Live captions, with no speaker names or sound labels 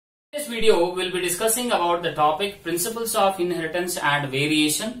In this video, we will be discussing about the topic principles of inheritance and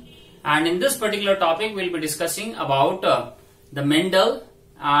variation, and in this particular topic we will be discussing about the Mendel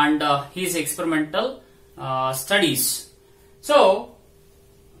and his experimental studies. So,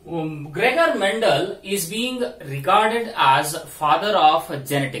 Gregor Mendel is being regarded as father of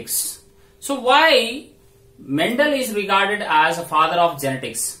genetics. So, why Mendel is regarded as a father of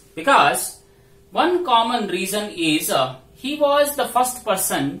genetics? Because one common reason is he was the first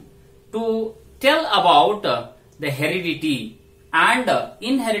person to tell about the heredity and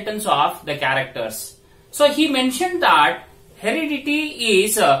inheritance of the characters. So he mentioned that heredity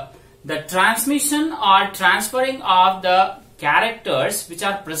is the transmission or transferring of the characters which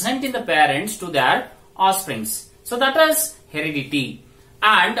are present in the parents to their offsprings. So that is heredity,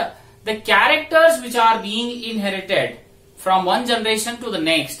 and the characters which are being inherited from one generation to the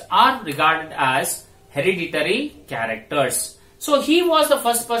next are regarded as hereditary characters. So he was the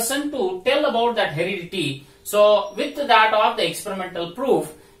first person to tell about that heredity. So with that of the experimental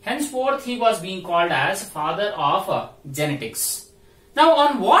proof, henceforth he was being called as father of genetics. Now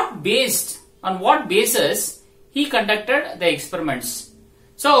on what basis he conducted the experiments?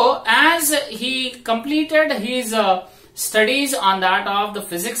 So as he completed his studies on that of the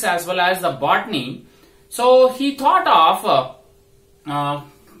physics as well as the botany, so he thought of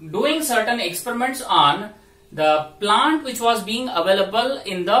doing certain experiments on the plant which was being available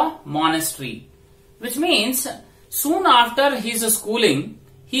in the monastery, which means soon after his schooling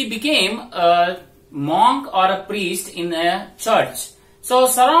he became a monk or a priest in a church. So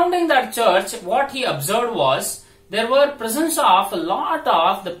surrounding that church, what he observed was there were presence of a lot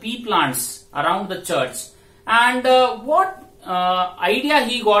of the pea plants around the church, and what idea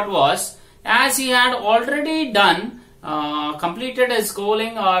he got was, as he had already done completed his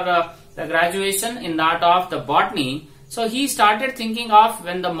schooling or the graduation in that of the botany, so he started thinking of,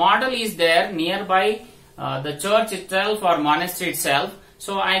 when the model is there nearby the church itself or monastery itself,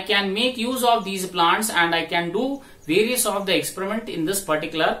 so I can make use of these plants and I can do various of the experiment in this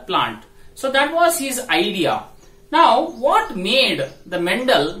particular plant. So that was his idea. Now what made the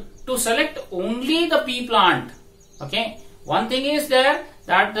Mendel to select only the pea plant? Okay, one thing is there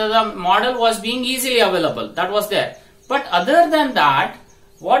that the model was being easily available, that was there, but other than that,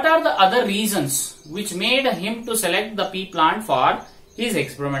 what are the other reasons which made him to select the pea plant for his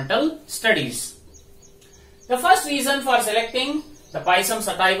experimental studies? The first reason for selecting the Pisum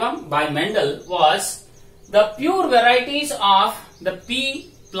sativum by Mendel was the pure varieties of the pea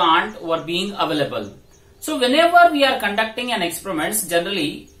plant were being available. So whenever we are conducting an experiment,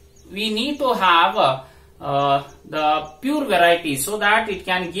 generally we need to have the pure varieties so that it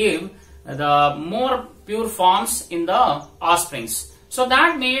can give the more pure forms in the offsprings. So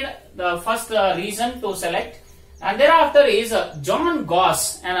that made the first reason to select. And thereafter is John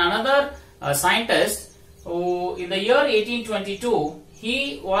Gauss, and another scientist who in the year 1822,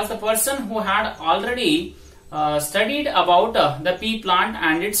 he was the person who had already studied about the pea plant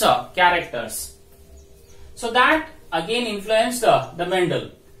and its characters. So that again influenced the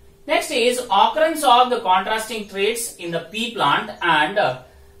Mendel. Next is occurrence of the contrasting traits in the pea plant and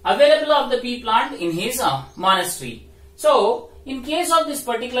available of the pea plant in his monastery. So in case of this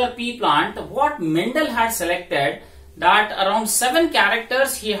particular pea plant, what Mendel had selected, that around 7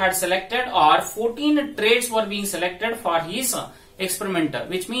 characters he had selected, or 14 traits were being selected for his experiment,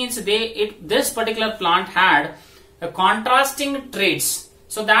 which means this particular plant had a contrasting traits,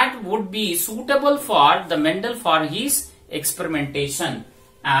 so that would be suitable for the Mendel for his experimentation.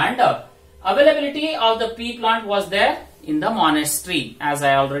 And availability of the pea plant was there in the monastery, as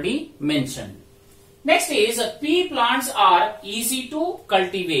I already mentioned. Next is pea plants are easy to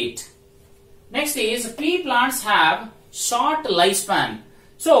cultivate. Next is pea plants have short lifespan.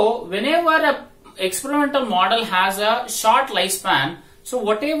 So whenever a experimental model has a short lifespan, so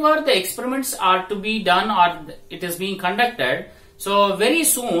whatever the experiments are to be done or it is being conducted, so very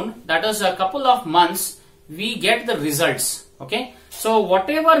soon, that is a couple of months, we get the results. Okay, so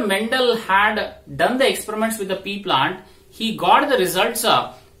whatever Mendel had done the experiments with the pea plant, he got the results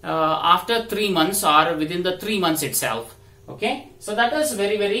after 3 months or within the 3 months itself. Okay, so that is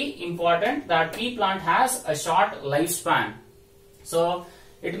very, very important, that pea plant has a short lifespan. So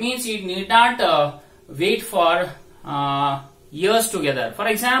it means you need not wait for years together. For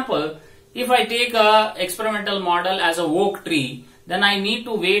example, if I take a experimental model as a oak tree, then I need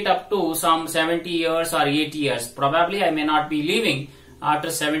to wait up to some 70 years or 80 years. Probably I may not be living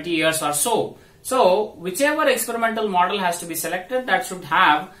after 70 years or so. So whichever experimental model has to be selected, that should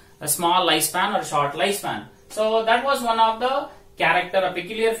have a small lifespan or short lifespan. So that was one of the character, a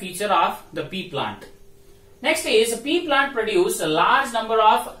peculiar feature of the pea plant. Next is pea plant produce a large number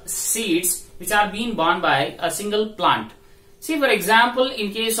of seeds which are being borne by a single plant. See, for example,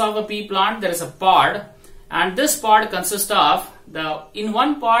 in case of a pea plant, there is a pod, and this pod consists of in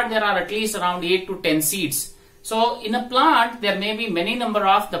one pod there are at least around 8 to 10 seeds. So in a plant there may be many number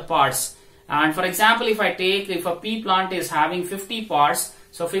of the pods, and for example, if a pea plant is having 50 pods,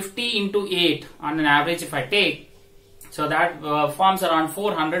 so 50 into 8 on an average if I take, so that forms around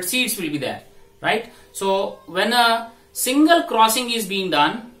 400 seeds will be there, right? So when a single crossing is being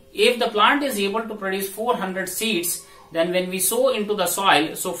done, if the plant is able to produce 400 seeds, then when we sow into the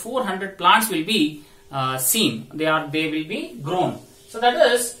soil, so 400 plants will be seen. They will be grown. So that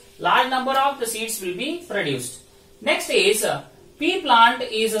is large number of the seeds will be produced. Next is pea plant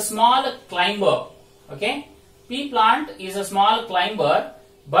is a small climber. Okay, pea plant is a small climber,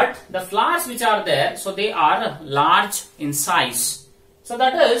 but the flowers which are there, so they are large in size. So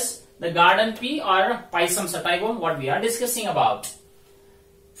that is the garden pea or Pisum sativum, what we are discussing about.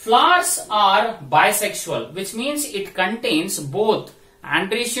 Flowers are bisexual, which means it contains both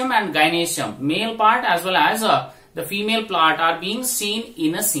androecium and gynoecium. Male part as well as the female part are being seen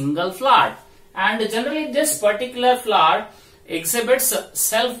in a single flower. And generally this particular flower exhibits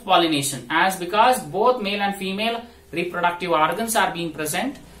self-pollination, as because both male and female reproductive organs are being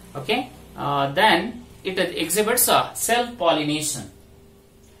present. Okay, then it exhibits self-pollination.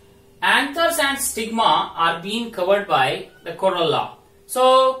 Anthers and stigma are being covered by the corolla.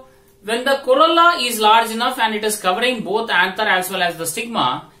 So when the corolla is large enough and it is covering both anther as well as the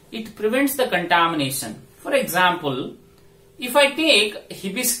stigma, it prevents the contamination. For example, if I take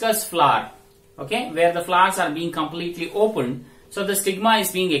hibiscus flower, okay, where the flowers are being completely opened, so the stigma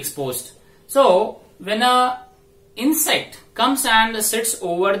is being exposed. So when a insect comes and sits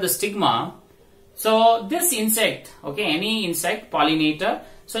over the stigma, so this insect, okay, any insect, pollinator,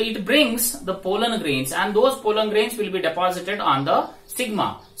 so it brings the pollen grains, and those pollen grains will be deposited on the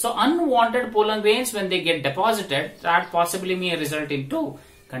stigma. So unwanted pollen grains, when they get deposited, that possibly may result into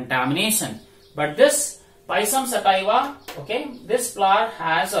contamination. But this Pisum sativa, okay, this flower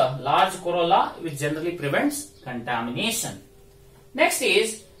has a large corolla which generally prevents contamination. Next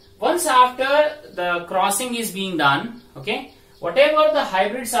is, once after the crossing is being done, okay, whatever the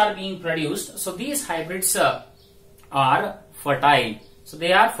hybrids are being produced, so these hybrids are fertile. So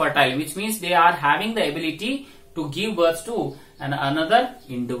they are fertile, which means they are having the ability to give birth to another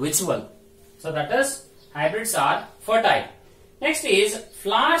individual. So that is, hybrids are fertile. Next is,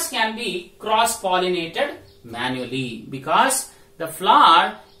 flowers can be cross-pollinated manually, because the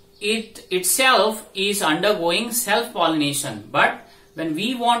flower itself is undergoing self-pollination. But when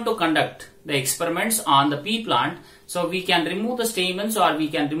we want to conduct the experiments on the pea plant, so we can remove the stamens or we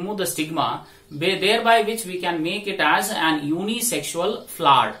can remove the stigma, thereby which we can make it as an unisexual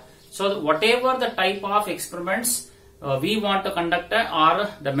flower. So whatever the type of experiments we want to conduct or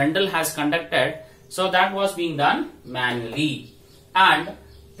the Mendel has conducted, so that was being done manually. And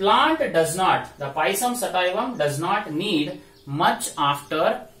plant does not, the Pisum sativum does not need much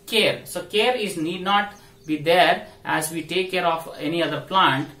after care. So care is need not be there as we take care of any other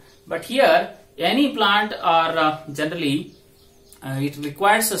plant. But here any plant are generally it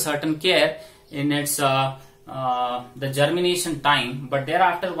requires a certain care in its the germination time, but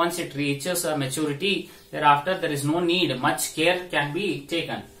thereafter once it reaches a maturity, thereafter there is no need, much care can be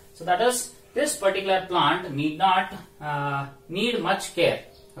taken. So that is, this particular plant need not need much care.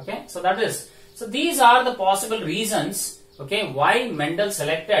 Okay, so that is, so these are the possible reasons, okay, why Mendel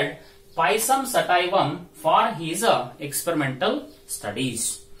selected Pisum sativum for his experimental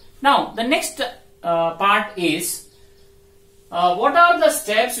studies. Now the next part is what are the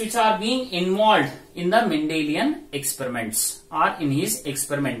steps which are being involved in the Mendelian experiments or in his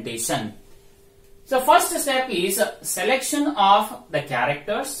experimentation. So first step is selection of the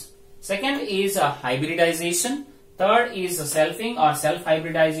characters, second is hybridization, third is selfing or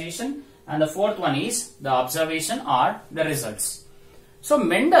self-hybridization, and the fourth one is the observation or the results. So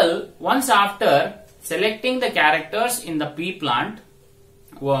Mendel, once after selecting the characters in the pea plant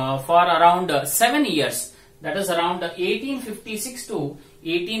for around 7 years, that is around 1856 to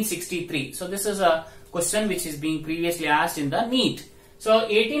 1863. So this is a question which is being previously asked in the Neet. So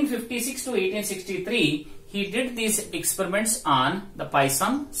 1856 to 1863, he did these experiments on the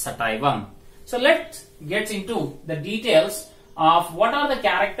Pisum sativum. So let's get into the details of what are the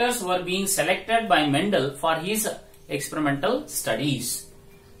characters who are being selected by Mendel for his experimental studies.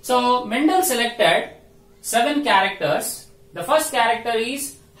 So Mendel selected 7 characters. The first character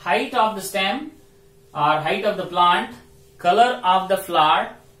is height of the stem or height of the plant, color of the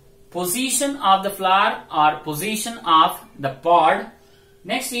flower, position of the flower or position of the pod.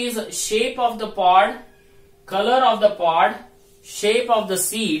 Next is shape of the pod, color of the pod, shape of the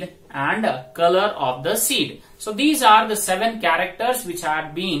seed, and color of the seed. So these are the 7 characters which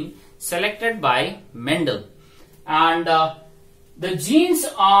had been selected by Mendel. And the genes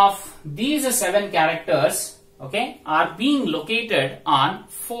of these 7 characters, okay, are being located on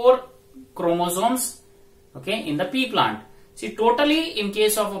 4 chromosomes, okay, in the pea plant. See, totally in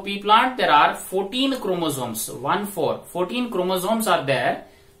case of a pea plant, there are 14 chromosomes, 14 chromosomes are there.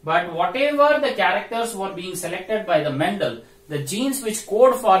 But whatever the characters were being selected by the Mendel, the genes which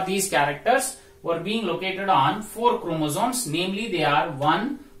code for these characters were being located on 4 chromosomes, namely they are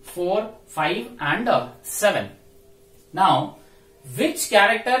 1, 4, 5 and 7. Now, which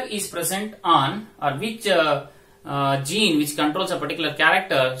character is present on, or which gene which controls a particular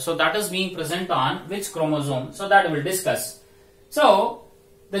character, so that is being present on which chromosome, so that we will discuss. So,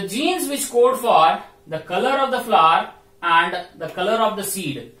 the genes which code for the color of the flower and the color of the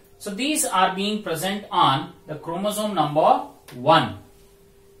seed, so these are being present on the chromosome number 1.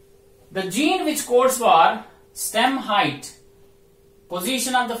 The gene which codes for stem height,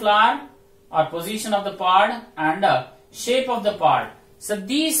 position of the flower or position of the pod and shape of the pod, so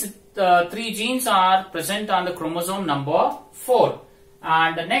these 3 genes are present on the chromosome number 4.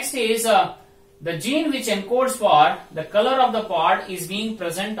 And the next is the gene which encodes for the color of the pod is being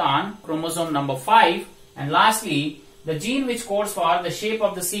present on chromosome number 5. And lastly, the gene which codes for the shape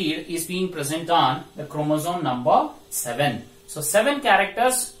of the seed is being present on the chromosome number 7. So 7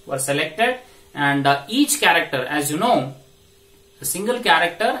 characters were selected, and each character, as you know, a single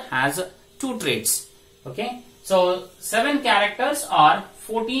character has 2 traits. Okay, so 7 characters or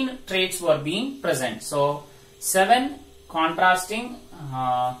 14 traits were being present. So 7 contrasting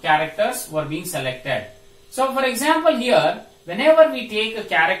characters were being selected. So for example, here whenever we take a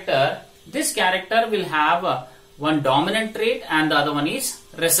character, this character will have one dominant trait and the other one is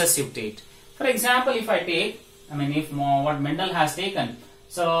recessive trait. For example, if I take, if what Mendel has taken,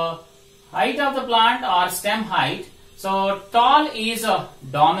 so height of the plant or stem height, so tall is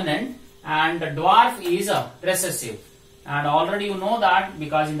dominant and dwarf is recessive. And already you know that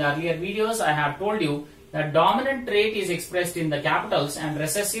because in the earlier videos I have told you that dominant trait is expressed in the capitals and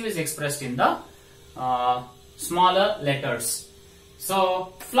recessive is expressed in the smaller letters.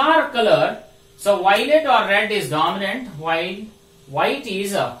 So flower color, so violet or red is dominant while white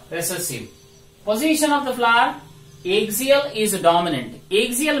is recessive. Position of the flower, axial is dominant.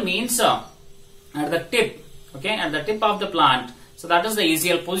 Axial means at the tip, okay, at the tip of the plant. So that is the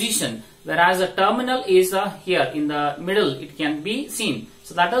axial position. Whereas the terminal is here in the middle, it can be seen.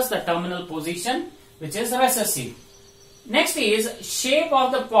 So that is the terminal position, which is recessive. Next is shape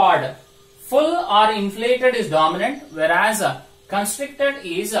of the pod. Full or inflated is dominant, whereas constricted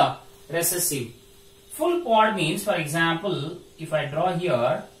is recessive. Full pod means, for example, if I draw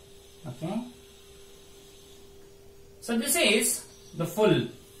here, okay. So this is the full.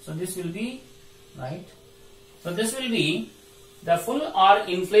 So this will be, right. So this will be the full or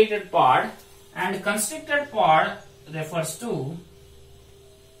inflated pod, and constricted pod refers to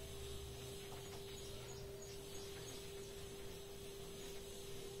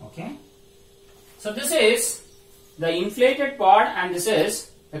okay. So this is the inflated pod and this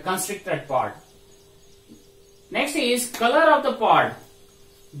is the constricted pod. Next is color of the pod.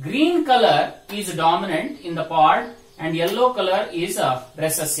 Green color is dominant in the pod and yellow color is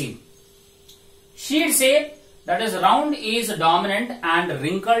recessive. Seed shape, that is round, is dominant and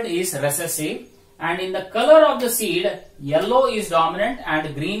wrinkled is recessive, and in the color of the seed, yellow is dominant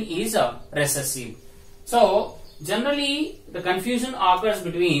and green is recessive. So generally the confusion occurs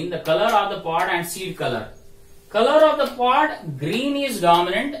between the color of the pod and seed color. Color of the pod, green is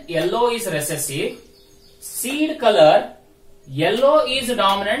dominant, yellow is recessive. Seed color, yellow is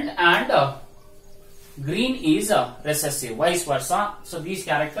dominant and green is recessive, vice versa. So these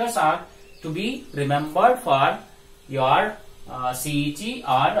characters are to be remembered for your CET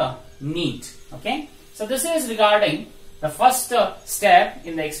or Neet. Okay. So this is regarding the first step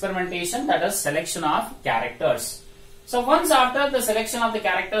in the experimentation, that is selection of characters. So once after the selection of the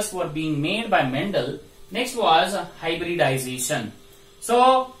characters were being made by Mendel, next was hybridization.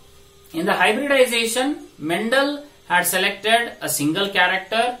 So in the hybridization, Mendel had selected a single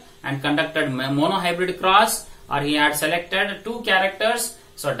character and conducted monohybrid cross, or he had selected 2 characters,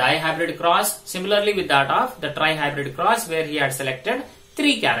 so dihybrid cross, similarly with that of the trihybrid cross where he had selected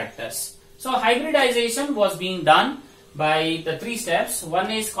 3 characters. So hybridization was being done by the 3 steps.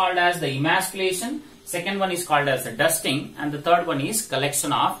 One is called as the emasculation, second one is called as the dusting, and the third one is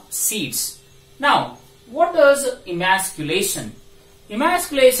collection of seeds. Now, what is emasculation?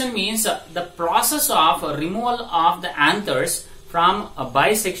 Emasculation means the process of removal of the anthers from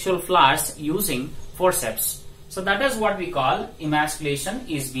bisexual flowers using forceps. So that is what we call emasculation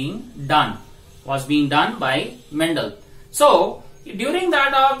was being done by Mendel. So during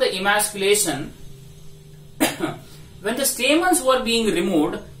that of the emasculation, when the stamens were being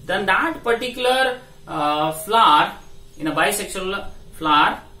removed, then that particular flower, in a bisexual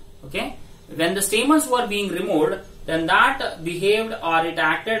flower, okay, when the stamens were being removed, then that behaved or it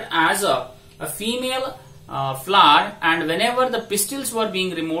acted as a female flower, and whenever the pistils were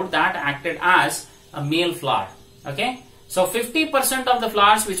being removed, that acted as a male flower. Okay, so 50% of the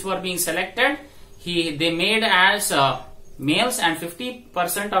flowers which were being selected, they made as males, and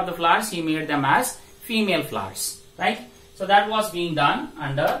 50% of the flowers he made them as female flowers, right? So that was being done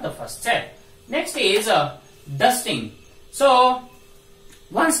under the first step. Next is dusting. So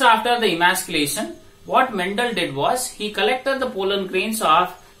once after the emasculation, what Mendel did was he collected the pollen grains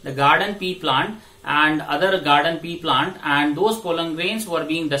of the garden pea plant and other garden pea plant, and those pollen grains were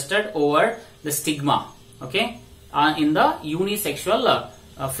being dusted over the stigma, okay, in the unisexual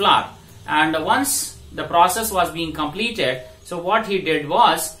flower. And once the process was being completed, so what he did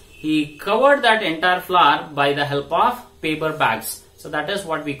was he covered that entire flower by the help of paper bags. So that is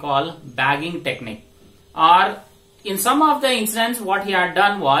what we call bagging technique. Or in some of the incidents, what he had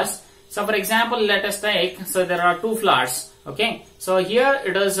done was, so for example, let us take, so there are two flowers, okay, so here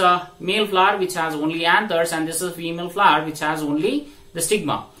it is a male flower which has only anthers, and this is a female flower which has only the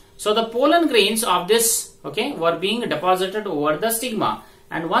stigma. So the pollen grains of this, okay, were being deposited over the stigma,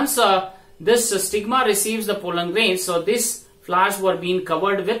 and once this stigma receives the pollen grains, so these flowers were being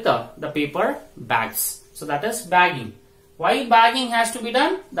covered with the paper bags. So that is bagging. Why bagging has to be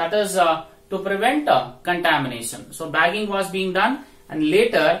done? That is to prevent contamination. So bagging was being done, and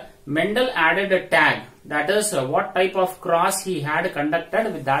later Mendel added a tag, that is what type of cross he had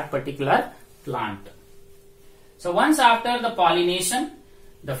conducted with that particular plant. So once after the pollination,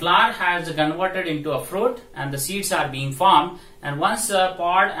 the flower has converted into a fruit and the seeds are being formed, and once the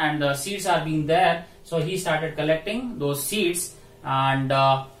pod and the seeds are being there, so he started collecting those seeds, and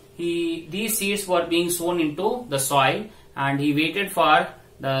these seeds were being sown into the soil, and he waited for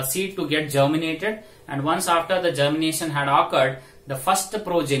the seed to get germinated, and once after the germination had occurred, the first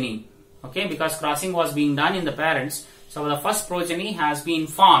progeny, okay, because crossing was being done in the parents, so the first progeny has been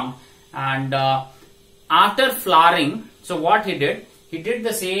formed, and after flowering, so what he did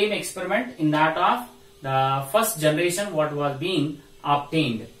the same experiment in that of the first generation what was being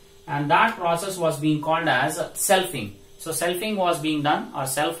obtained, and that process was being called as selfing. So selfing was being done, or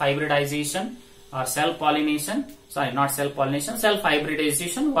self-hybridization, or self-pollination, sorry, not self-pollination,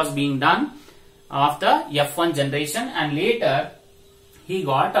 self-hybridization was being done of the F1 generation, and later he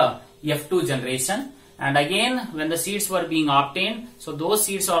got a F2 generation, and again when the seeds were being obtained, so those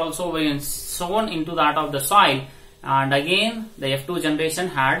seeds are also being sown into that of the soil, and again the F2 generation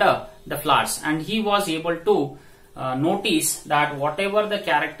had the flowers, and he was able to notice that whatever the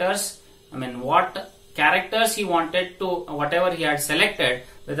characters, what characters he wanted to, whatever he had selected,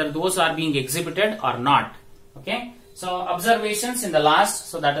 whether those are being exhibited or not. Okay, so observations in the last,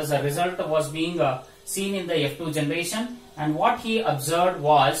 so that is a result was being seen in the F2 generation, and what he observed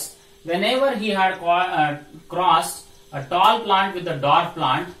was whenever he had crossed a tall plant with a dwarf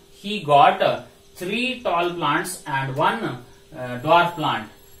plant, he got 3 tall plants and 1 dwarf plant.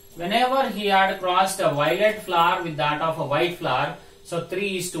 Whenever he had crossed a violet flower with that of a white flower, so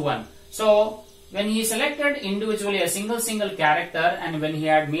 3:1. So when he selected individually a single character, and when he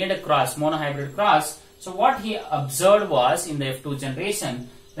had made a cross, monohybrid cross, so what he observed was in the F2 generation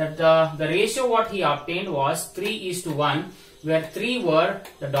that the ratio what he obtained was 3:1, where 3 were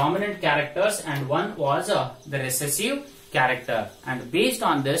the dominant characters and 1 was the recessive character. And based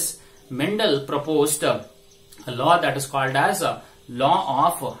on this, Mendel proposed a law that is called as law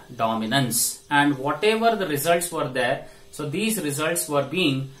of dominance, and whatever the results were there, so these results were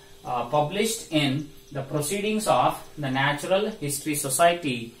being published in the proceedings of the Natural History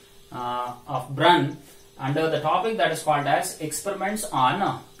Society of Brunn under the topic that is called as Experiments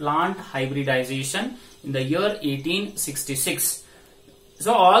on Plant Hybridization in the year 1866.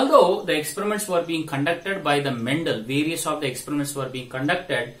 So although the experiments were being conducted by the Mendel, various of the experiments were being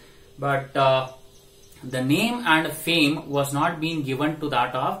conducted, but the name and fame was not being given to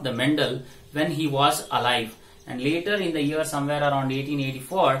that of the Mendel when he was alive. And later in the year somewhere around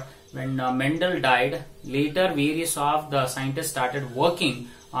 1884, when Mendel died, later various of the scientists started working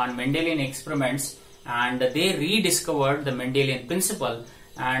on Mendelian experiments, and they rediscovered the Mendelian principle,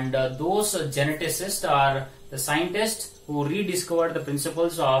 and those geneticists are the scientists who rediscovered the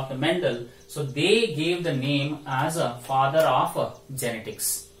principles of the Mendel, so they gave the name as a father of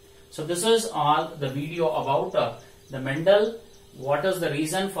genetics. So this is all the video about the Mendel, what is the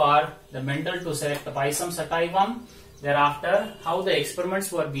reason for the Mendel to select the Pisum sativum. Thereafter, how the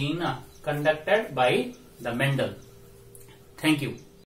experiments were being conducted by the Mendel. Thank you.